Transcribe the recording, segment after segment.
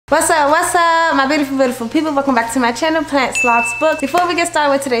What's up my beautiful people? Welcome back to my channel, Plants, Vlogs, Books. Before we get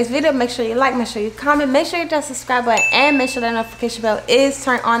started with today's video, make sure you like, make sure you comment, make sure you hit that subscribe button, and make sure that notification bell is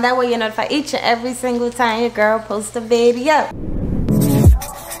turned on. That way you're notified each and every single time your girl posts a video.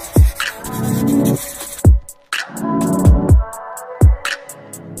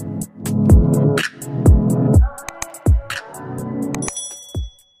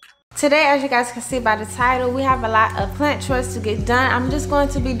 Today, as you guys can see by the title, we have a lot of plant chores to get done. I'm just going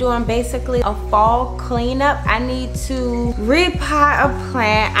to be doing basically a fall cleanup. I need to repot a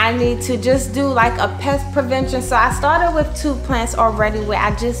plant. I need to just do like a pest prevention. So I started with 2 plants already where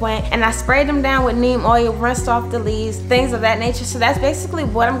I just went and I sprayed them down with neem oil, rinsed off the leaves, things of that nature. So that's basically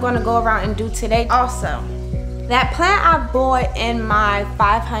what I'm going to go around and do today. Also, that plant I bought in my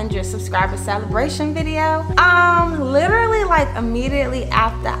 500 subscriber celebration video, literally like immediately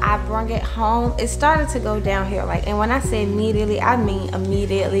after I brought it home, it started to go downhill. Like, and when I say immediately, I mean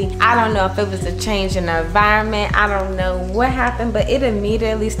immediately. I don't know if it was a change in the environment, I don't know what happened, but it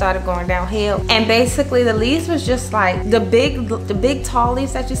immediately started going downhill. And basically the leaves was just like the big tall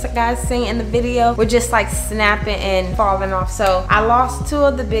leaves that you guys seen in the video were just like snapping and falling off. So I lost 2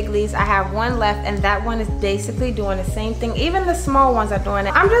 of the big leaves. I have 1 left, and that one is basically doing the same thing. Even the small ones are doing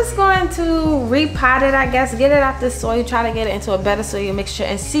it. I'm just going to repot it, I guess, get it out the soil, try to get it into a better soil mixture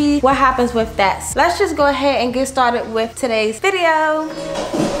and see what happens with that. So let's just go ahead and get started with today's video.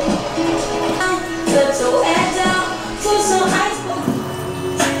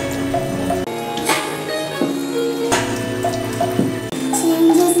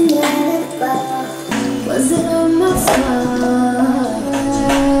 Was it on my side?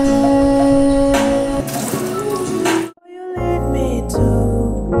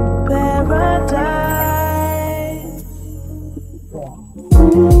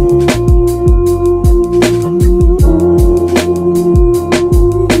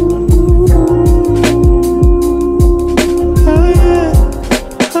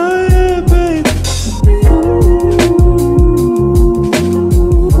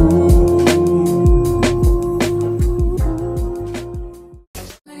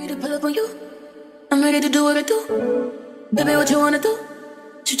 Baby, what you wanna do?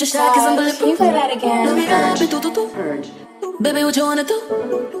 Shoot your shot, cause I'm bulletproof. Can you play that again? Baby, what you wanna do?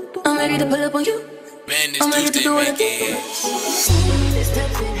 I'm ready to pull up on you. I'm ready to do what I do.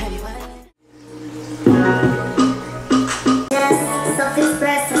 Yes,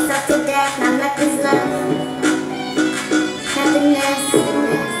 self-express, myself to death. My life is love. Happiness.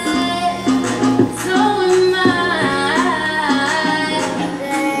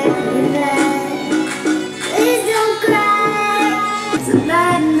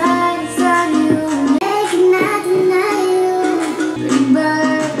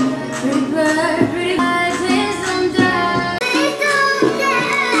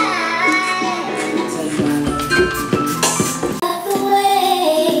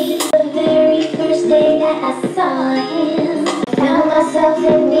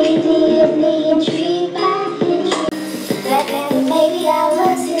 Immediately intrigued by his that maybe I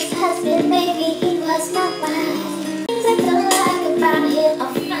was his husband, maybe he was my wife. Things I don't like about him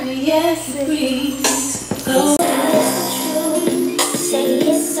are funny, yes, agrees. Oh, it's true, say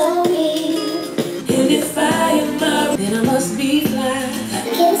it's so real. And if I am love, then I must be fly.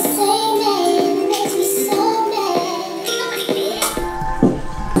 Get the same name, makes me so mad.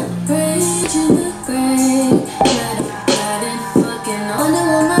 Pray to the grave.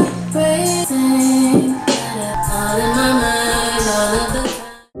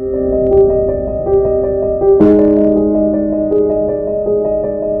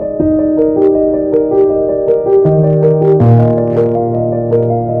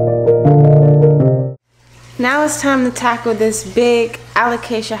 Now it's time to tackle this big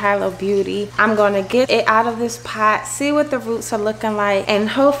Alocasia Hilo beauty. I'm going to get it out of this pot, see what the roots are looking like, and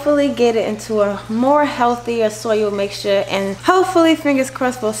hopefully get it into a more healthier soil mixture, and hopefully, fingers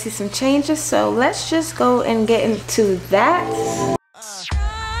crossed, we'll see some changes. So let's just go and get into that.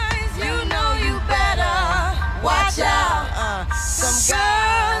 You know you better watch out.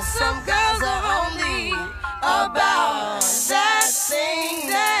 Some girls are only about that thing,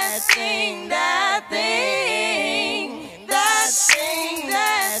 that thing, that thing, that thing,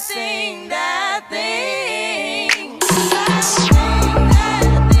 that thing, that thing, that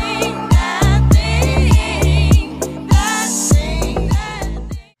thing, that thing, that thing, that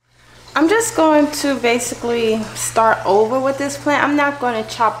thing. I'm just going to basically start over with this plant. I'm not going to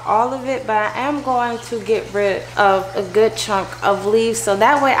chop all of it, but I am going to get rid of a good chunk of leaves so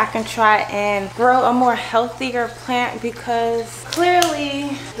that way I can try and grow a more healthier plant, because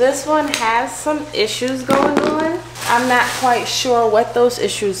clearly this one has some issues going on. I'm not quite sure what those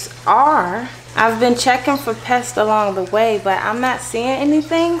issues are. I've been checking for pests along the way, but I'm not seeing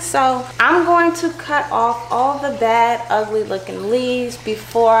anything. So I'm going to cut off all the bad, ugly looking leaves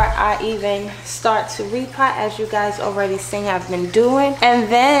before I even start to repot, as you guys already seen I've been doing.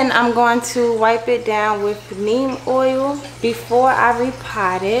 And then I'm going to wipe it down with neem oil before I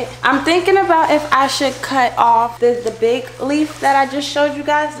repot it. I'm thinking about if I should cut off the big leaf that I just showed you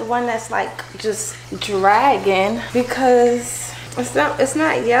guys, the one that's like just dragging, because it's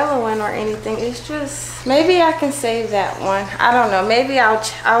not yellowing or anything. It's just, maybe I can save that one. I don't know, maybe I'll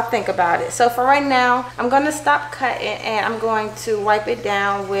think about it. So for right now, I'm gonna stop cutting and I'm going to wipe it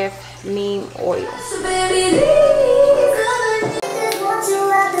down with neem oil. So baby,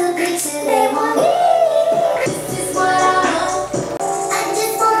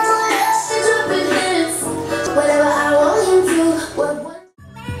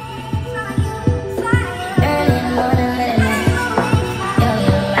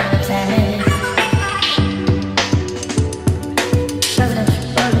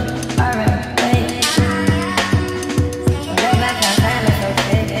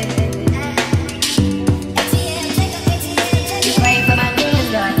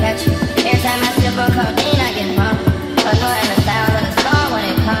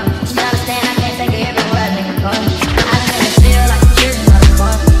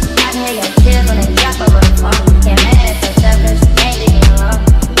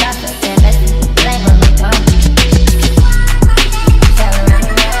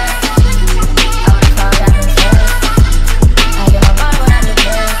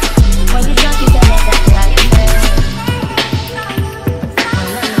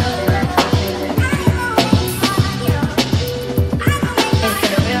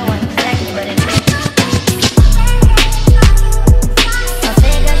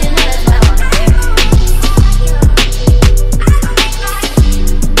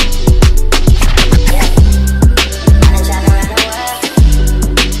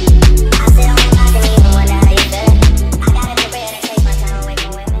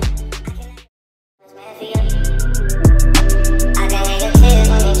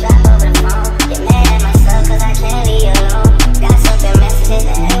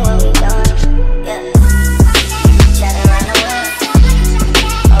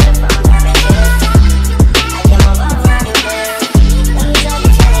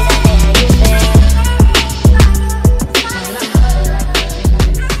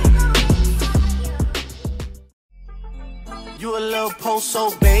 You a little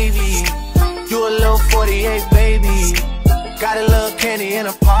post-so baby. You a little 48 baby. Got a little candy in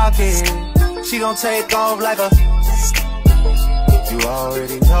her pocket. She gon' take off like a. You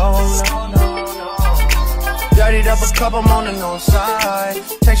already know. Dirtied up a cup, I'm on the north side.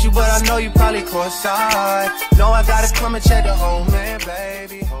 Text you, but I know you probably cross-side. Know I gotta come and check the whole man,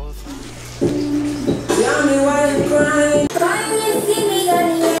 baby. Tell me why you crying. Finally see me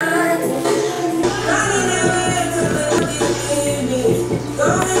got the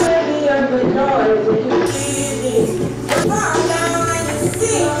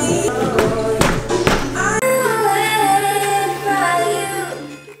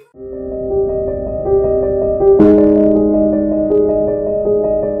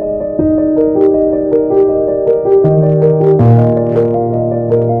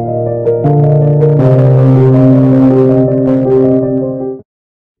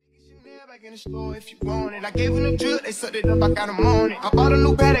if you want it. I gave them the drill, they sucked it up, I got them on it. I bought a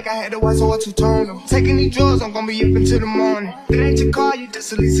new paddock, I had to watch so I two-toned them. Taking these drugs, I'm gonna be up until the morning. It ain't your car, you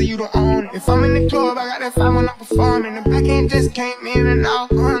just a lease, so you don't own it. If I'm in the club, I got that 5 when I'm performing. The back end just came in and all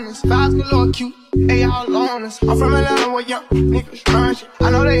honest. Vibes galore cute, they all on us. I'm from Atlanta where young niggas run shit.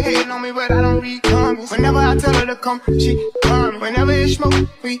 I know they hating on me, but I don't read comments. Whenever I tell her to come, she coming. Whenever it's smoke,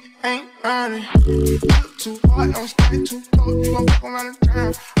 we ain't running. Look too hard, don't stay too close. You gon' fuck around the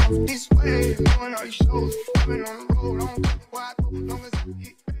town. Off this way, doing all these shows. I've been on the road, I don't care where I go, long as I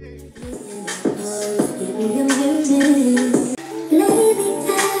get paid.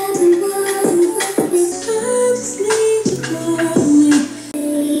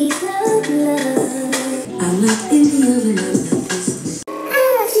 I'm not in the oven of the business. I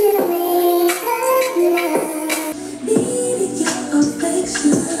want you to make love. Baby, get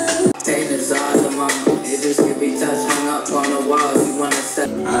affection. Taylor's all the mama. It just can be touched, hung up on the wall. If you wanna set,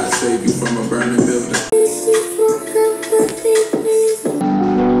 I'll save you from a burning building.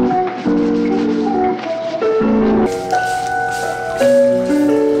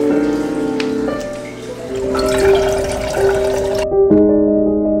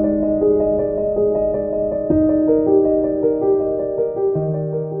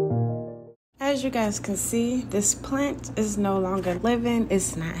 guys can see, this plant is no longer living.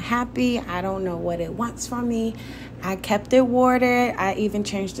 It's not happy. I don't know what it wants from me. I kept it watered. I even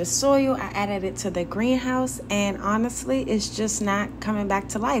changed the soil. I added it to the greenhouse, and honestly, it's just not coming back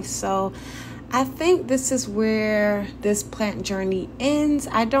to life. So I think this is where this plant journey ends.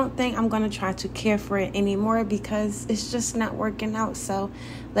 I don't think I'm going to try to care for it anymore because it's just not working out. So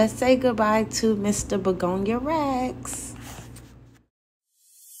let's say goodbye to Mr. Begonia Rex.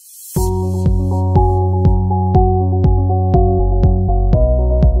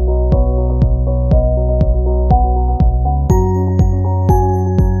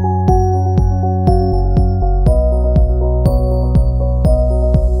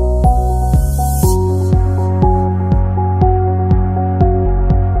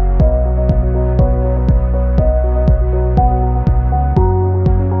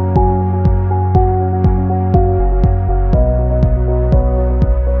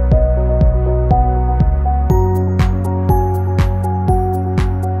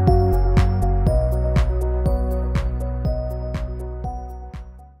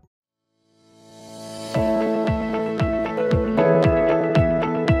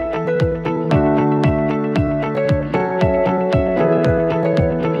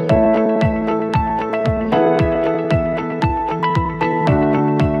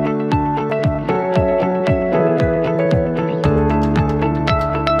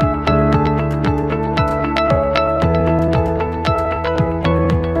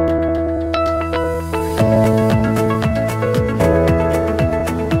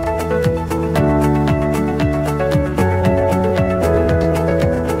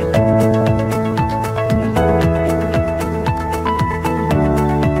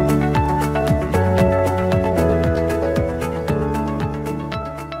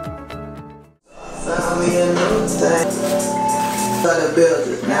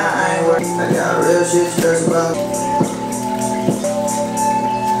 Now I ain't worried. I got real shit to stress about.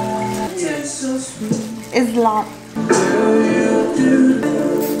 It's locked.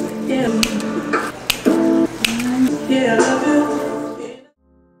 Yeah, I love you.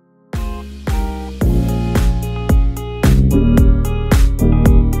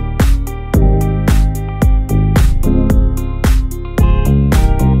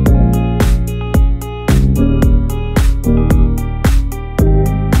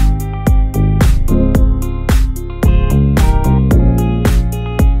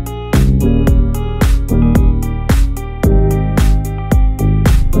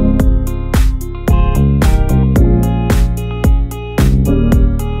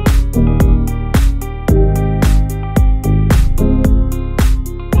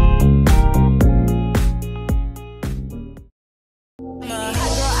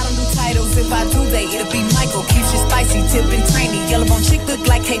 If I do, it'll be Michael. Keep shit spicy, tipping tiny. Yellow bone chick look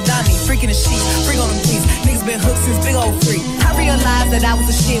like K Donnie. Freaking the sheets, freak on them beats. Niggas been hooked since big old free. I realized that I was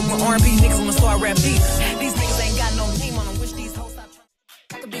the shit when R&B niggas wanna start rap beats. These niggas ain't got no name on them. Wish these hoes stop trying.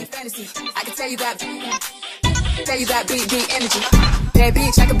 I could be fantasy. I can tell you that beat energy. That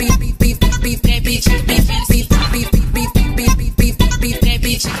bitch, I could be beef. That bitch, I could be fantasy. Beef. That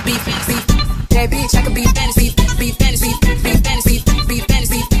bitch, I could be fantasy. That bitch, I could be fantasy. Beef fantasy.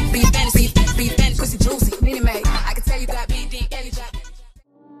 Pussy juicy, mini made. I can tell you got BD, Ellie drop.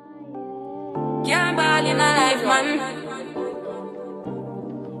 Can't ball in a life, man.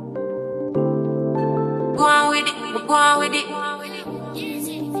 Go on with it.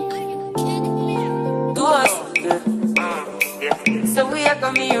 Do us. So we are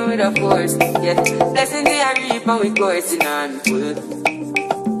coming here with a force. Yeah, blessing they are reap and we coursing on full.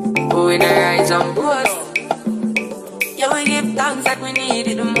 Oh, in a rise and boast. Yeah, we give thanks like we need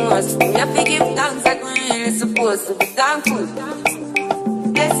it the most. We have to give thanks like we really supposed to be thankful.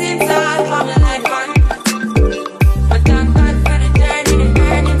 Blessings all for my life, man. But thank God for the journey, the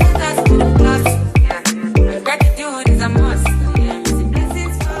earning, the dust to the plus. Yeah, gratitude is a must. Yeah,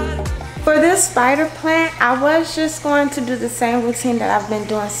 blessings For this spider plant, I was just going to do the same routine that I've been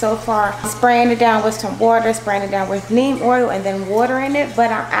doing so far. Spraying it down with some water, spraying it down with neem oil, and then watering it.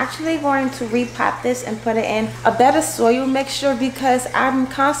 But I'm actually going to repot this and put it in a better soil mixture because I'm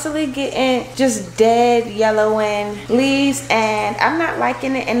constantly getting just dead yellowing leaves and I'm not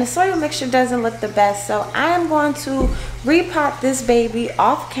liking it. And the soil mixture doesn't look the best. So I am going to repot this baby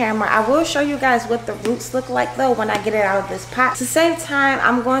off camera. I will show you guys what the roots look like though when I get it out of this pot. At the same time,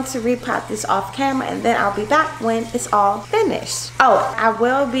 I'm going to repot this off camera and then I'll be back when it's all finished. Oh, I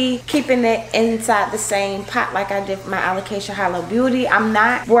will be keeping it inside the same pot like I did for my Alocasia Hollow Beauty. I'm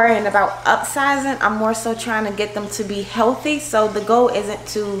not worrying about upsizing. I'm more so trying to get them to be healthy. So the goal isn't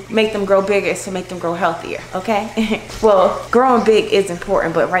to make them grow bigger, it's to make them grow healthier, okay? Well, growing big is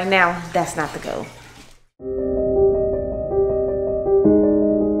important, but right now that's not the goal. you.